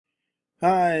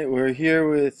Hi, we're here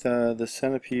with the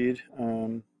Centipede.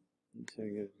 There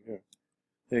you go.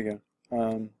 There you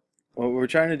go. What we're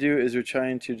trying to do is we're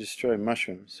trying to destroy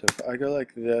mushrooms. So if I go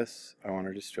like this, I want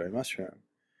to destroy mushroom.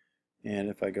 And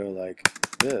if I go like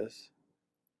this,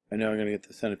 I know I'm going to get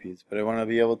the centipedes, but I want to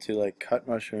be able to like cut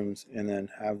mushrooms and then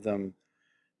have them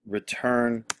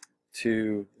return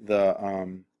to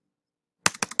to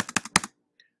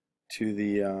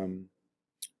the um,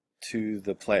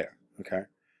 the player. Okay.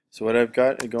 So what I've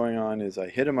got going on is I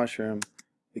hit a mushroom.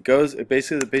 It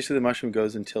basically the mushroom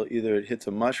goes until either it hits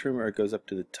a mushroom or it goes up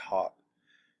to the top.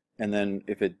 And then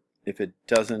if it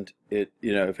doesn't, if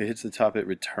it hits the top, it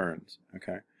returns.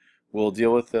 Okay. We'll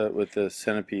deal with the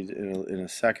centipede in a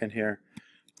second here.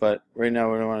 But right now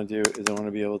what I want to do is I want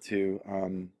to be able to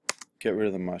get rid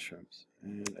of the mushrooms.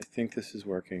 And I think this is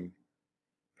working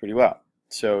pretty well.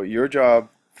 So your job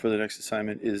for the next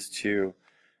assignment is to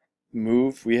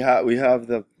move. We have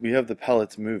the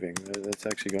pellets moving. That's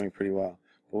actually going pretty well.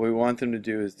 What we want them to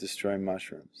do is destroy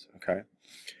mushrooms. Okay.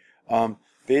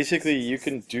 Basically, you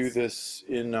can do this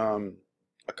in a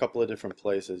couple of different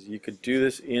places. You could do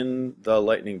this in the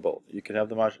lightning bolt. You could have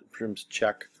the mushrooms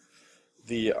check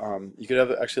the. You could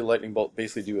have actually the lightning bolt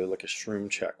basically do like a shroom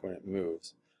check when it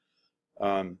moves.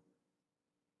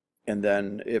 And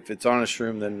then if it's on a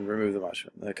shroom, then remove the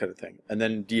mushroom, that kind of thing. And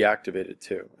then deactivate it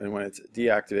too. And when it's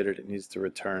deactivated, it needs to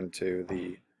return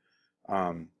to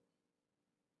um,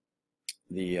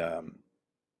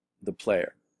 the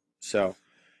player. So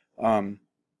I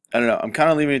don't know. I'm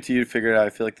kind of leaving it to you to figure it out. I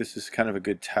feel like this is kind of a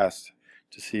good test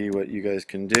to see what you guys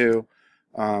can do.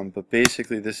 But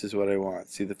basically, this is what I want.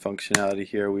 See the functionality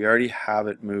here? We already have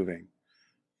it moving.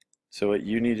 So what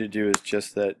you need to do is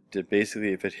just that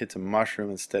basically if it hits a mushroom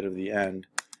instead of the end,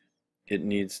 it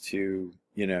needs to,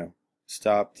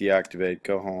 stop, deactivate,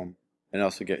 go home, and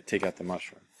also take out the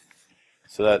mushroom.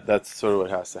 So that's sort of what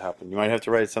has to happen. You might have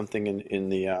to write something in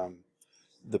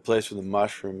the place where the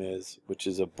mushroom is, which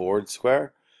is a board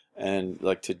square, and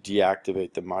like to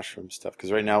deactivate the mushroom stuff.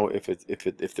 Because right now,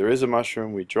 if there is a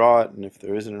mushroom, we draw it, and if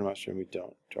there isn't a mushroom, we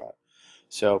don't draw it.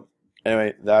 So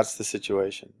anyway, that's the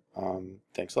situation.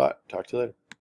 Thanks a lot. Talk to you later.